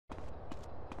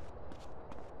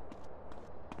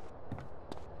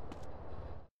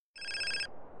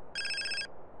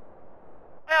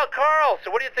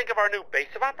our new base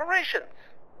of operations.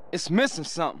 It's missing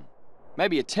something.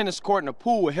 Maybe a tennis court and a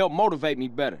pool would help motivate me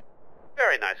better.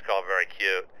 Very nice call, very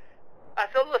cute.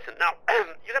 So listen, now,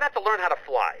 you're gonna have to learn how to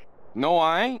fly. No,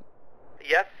 I ain't.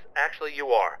 Yes, actually you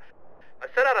are. I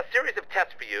set out a series of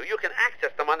tests for you. You can access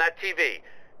them on that TV.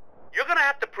 You're gonna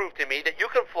have to prove to me that you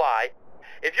can fly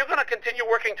if you're gonna continue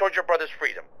working towards your brother's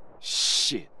freedom.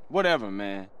 Shit. Whatever,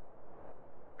 man.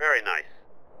 Very nice.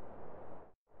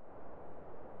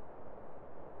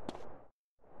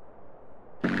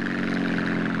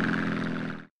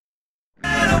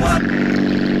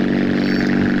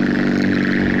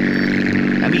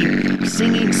 I mean,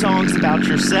 singing songs about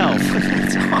yourself.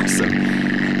 That's awesome.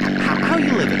 How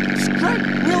you living? Straight?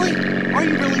 Really? Are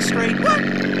you really straight? What?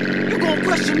 You gonna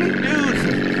question me?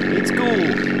 Dude, it's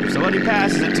cool. If somebody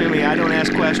passes it to me, I don't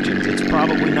ask questions. It's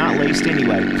probably not laced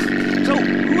anyway. So,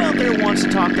 who out there wants to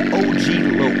talk to OG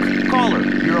Loke? Caller,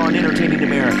 you're on Entertaining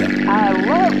America. I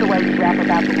love the way you rap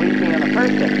about the Louisiana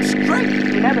person. Straight?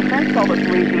 You never since told us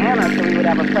Louisiana so we would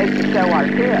have a place to show our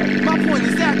kids. My point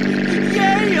exactly.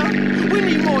 Yeah, we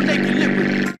need more naked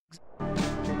liquid.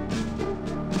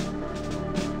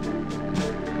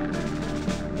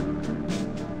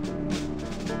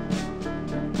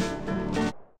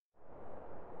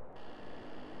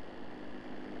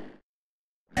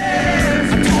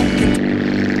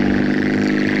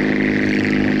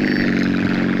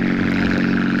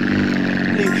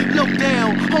 Look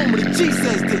down, home of the G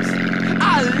says this.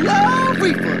 I love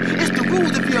reefer. It's the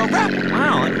rules if you're a rapper.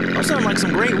 Wow, those sound like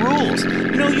some great rules.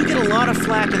 You know, you get a lot of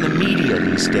flack in the media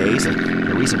these days. At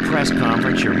a recent press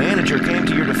conference, your manager came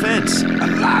to your defense. A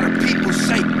lot of people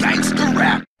say gangster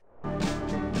rap.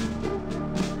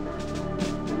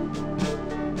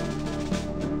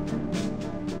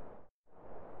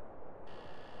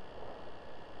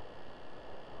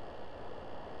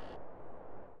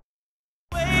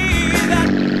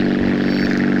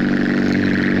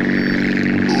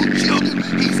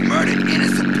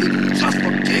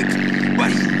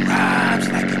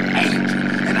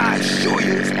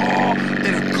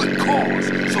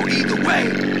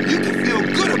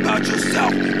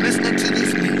 Yourself listening to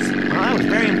this music. Well, that was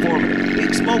very informative.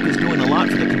 Big Smoke is doing a lot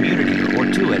for the community, or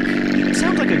to it. He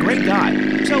sounds like a great guy.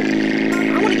 So,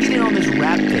 I want to get in on this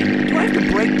rap thing. Do I have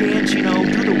to break dance, you know,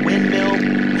 do the windmill?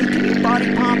 Hey, give me a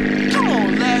body pump. Come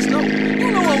on, Laszlo.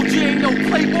 You know OG ain't no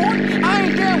playboy. I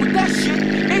ain't down with that shit.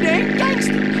 It ain't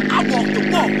gangster. I walk the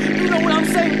walk. You know what I'm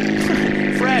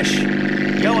saying? Fresh.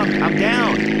 Yo, I'm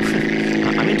down.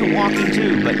 I'm into walking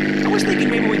too, but I was thinking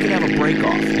maybe we could have a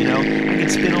break-off, you know? I can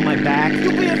spin on my back.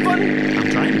 You being funny? I'm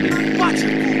trying to be. Watch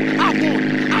it, fool. I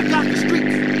won. I got the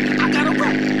streets. I got a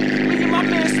rap. Me and my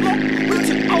man Smoke, we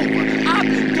took over. I've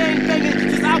been gangbanging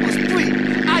since I was 3.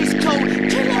 Ice cold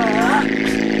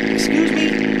killer. Excuse me?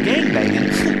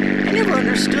 Gangbanging? I never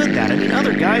understood that. I mean,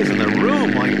 other guys in the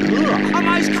room, like, ugh. I'm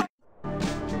ice cold.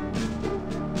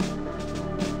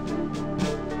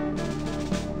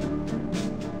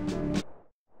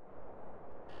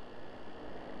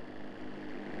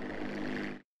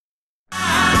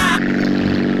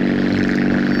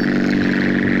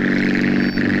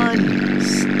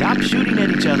 Stop shooting at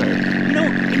each other. You know,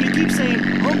 and you keep saying,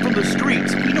 I'm from the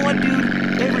streets. You know what,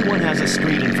 dude? Everyone has a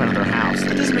street in front of their house.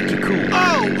 That doesn't make you cool.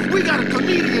 Oh, we got a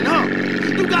comedian, huh?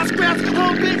 You got scraps,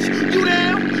 huh, bitch? You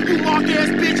down? You mark-ass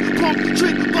bitch, punk,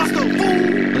 trick, buster,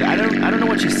 fool. Look, I don't know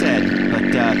what you said, but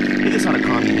hey, this ought to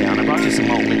calm you down. I brought you some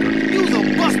malt liquor. You's a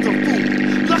buster, fool.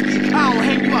 Lucky I don't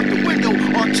hang you out the window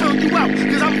or turn you out,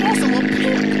 because I'm also a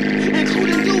pimp.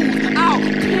 Including you, I'll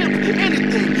pimp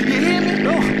anything. You hear me?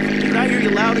 No. Dude, I hear you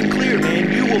loud and clear,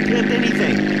 man. You will pimp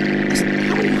anything. Listen,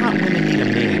 how many hot women need a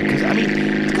man? Because, I mean,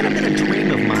 it's kind of been a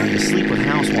dream of mine to sleep with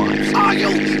housewives. Are you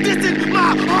dissing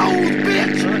my hoes,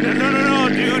 bitch? No,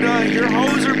 dude. Your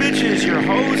hoes are bitches. Your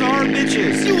hoes are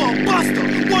bitches. You a buster.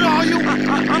 What are you?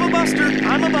 I'm a buster.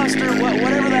 I'm a buster.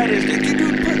 Whatever that is.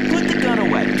 Dude, put the gun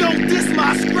away. Don't diss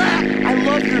my scrap. I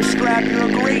love your scrap. You're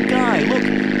a great guy. Look,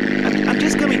 I'm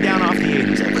just coming down off the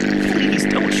 80s. Please,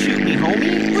 don't shoot me,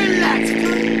 homie. Relax,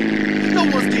 fool. No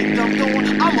one's getting dumped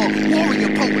on. I'm a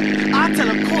warrior poet. I tell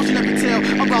a cautionary tale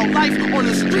about life on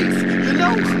the streets, you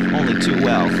know? Only too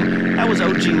well. That was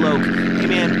OG Loke. Hey,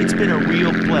 man, it's been a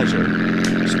real pleasure.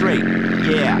 Straight.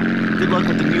 Yeah. Good luck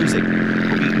with the music.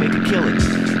 Hope you can make a killing.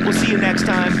 We'll see you next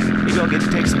time. Maybe I'll get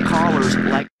to take some callers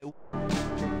like...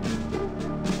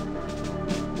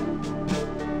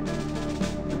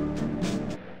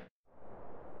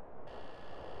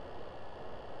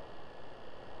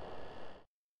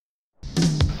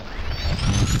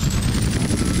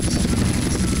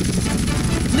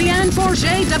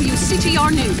 Forget,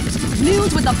 WCTR News.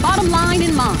 News with the bottom line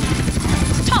in mind.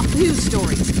 Top news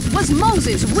stories, Was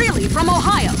Moses really from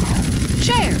Ohio?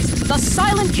 Shares, the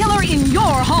silent killer in your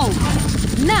home.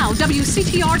 Now,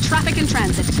 WCTR Traffic and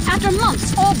Transit. After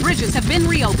months, all bridges have been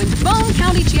reopened. Bone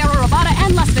County, Tierra Nevada,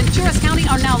 and Las Venturas County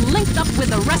are now linked up with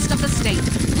the rest of the state.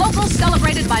 Locals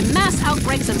celebrated by mass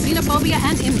outbreaks of xenophobia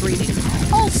and inbreeding.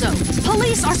 Also,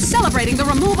 police are celebrating the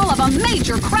removal of a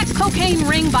major crack cocaine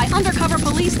ring by undercover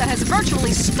police that has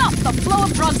virtually stopped the flow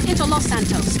of drugs into Los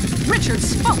Santos. Richard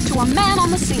spoke to a man on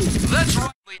the scene. That's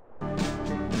right.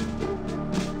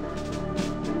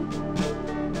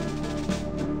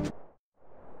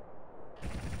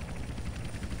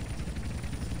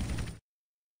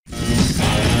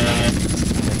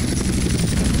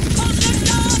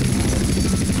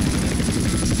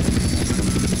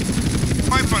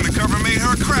 Wife undercover made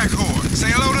her a crack whore. Say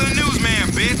hello to the newsman,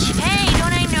 bitch. Hey,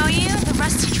 don't I know you? The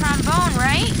rusty trombone,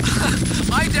 right?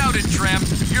 I doubt it, Tramp.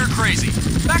 You're crazy.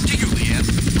 Back to you,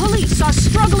 Leanne. Police are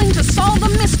struggling to solve the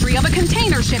mystery of a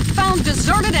container ship found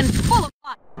deserted and full of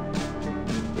life.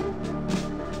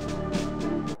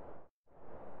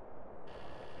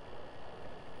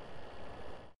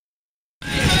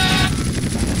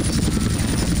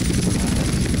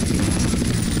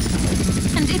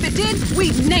 And if it did,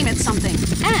 we'd name it something.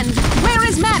 And where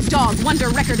is Mad Dog, Wonder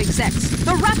Record execs?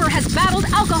 The rapper has battled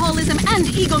alcoholism and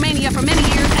egomania for many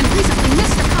years and recently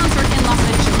missed a concert in Los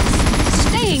Venturas.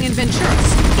 Staying in Venturas,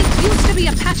 it used to be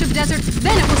a patch of desert,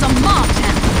 then it was a mob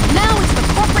town. Now it's the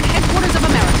corporate headquarters of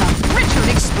America. Richard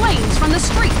explains from the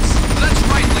streets. That's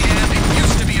right, Leanne. It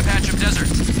used to be a patch of desert.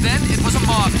 Then it was a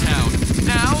mob town.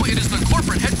 Now it is the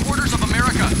corporate headquarters of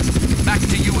America. Back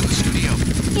to you in the studio.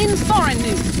 In foreign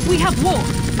news, we have war,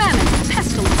 famine,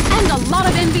 pestilence, and a lot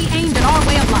of envy aimed at our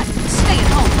way of life. Stay at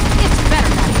home. It's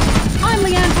better that way. I'm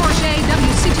Leanne Forget,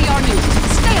 WCTR News.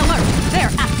 Stay alert.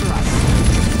 They're after us.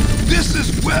 This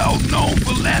is well-known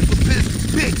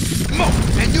philanthropist Big Smoke,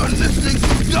 and you're listening to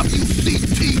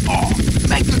WCTR.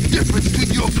 Make a difference to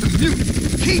your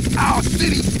community. Keep our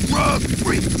city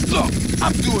drug-free. Look,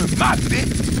 I'm doing my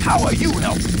bit. How are you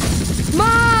helping?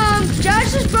 Mom!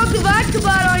 Josh just broke the vodka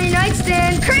bottle on your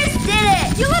nightstand. Chris did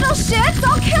it! You little shits!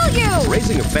 I'll kill you!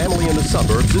 Raising a family in the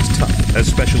suburbs is tough,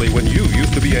 especially when you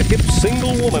used to be a hip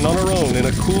single woman on her own in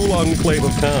a cool enclave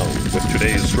of town. With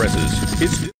today's stresses,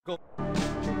 it's difficult.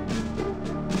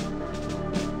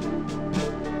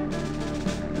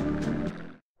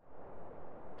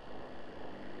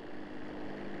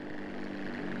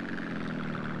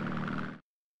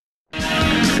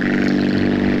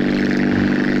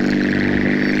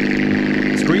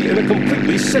 In a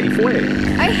completely safe way.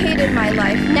 I hated my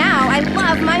life. Now I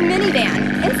love my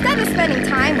minivan. Instead of spending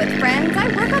time with friends, I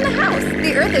work on the house.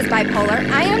 The Earth is bipolar.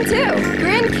 I am too.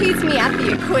 Grin keeps me at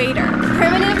the equator.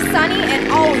 Primitive, sunny,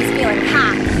 and always feeling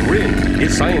hot. Grin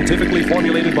is scientifically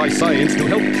formulated by science to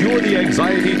help cure the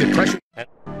anxiety, depression, and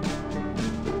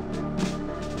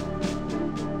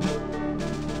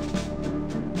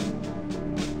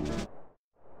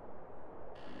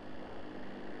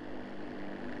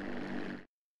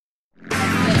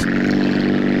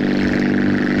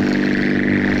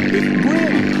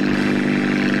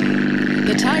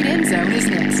The Tight End Zone is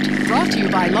next. Brought to you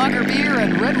by Lager Beer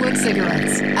and Redwood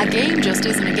Cigarettes. A game just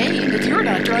isn't a game if you're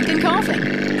not drunk and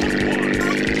coughing.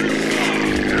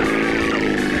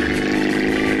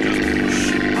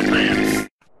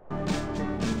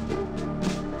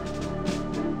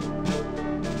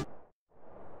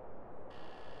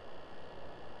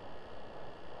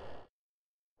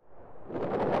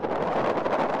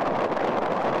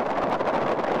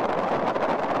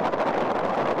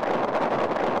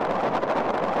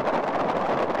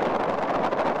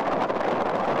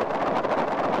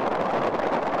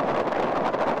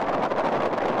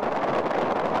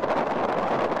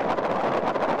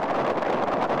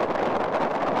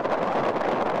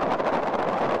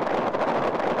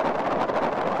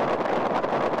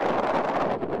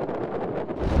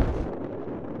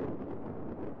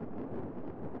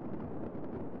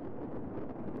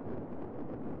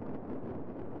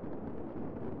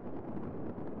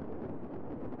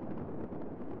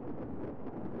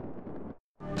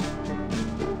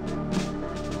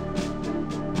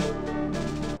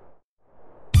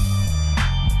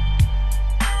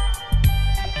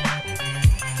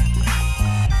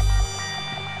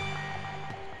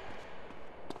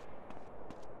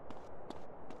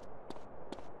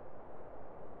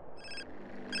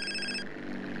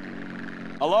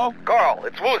 Hello? Carl,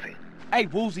 it's Woozy. Hey,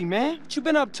 Woozy, man. What you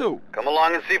been up to? Come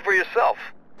along and see for yourself.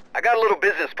 I got a little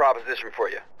business proposition for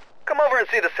you. Come over and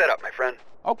see the setup, my friend.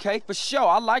 Okay, for sure.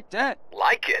 I like that.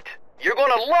 Like it? You're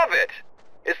gonna love it.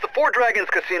 It's the Four Dragons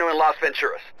Casino in Las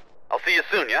Venturas. I'll see you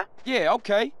soon, yeah? Yeah,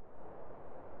 okay.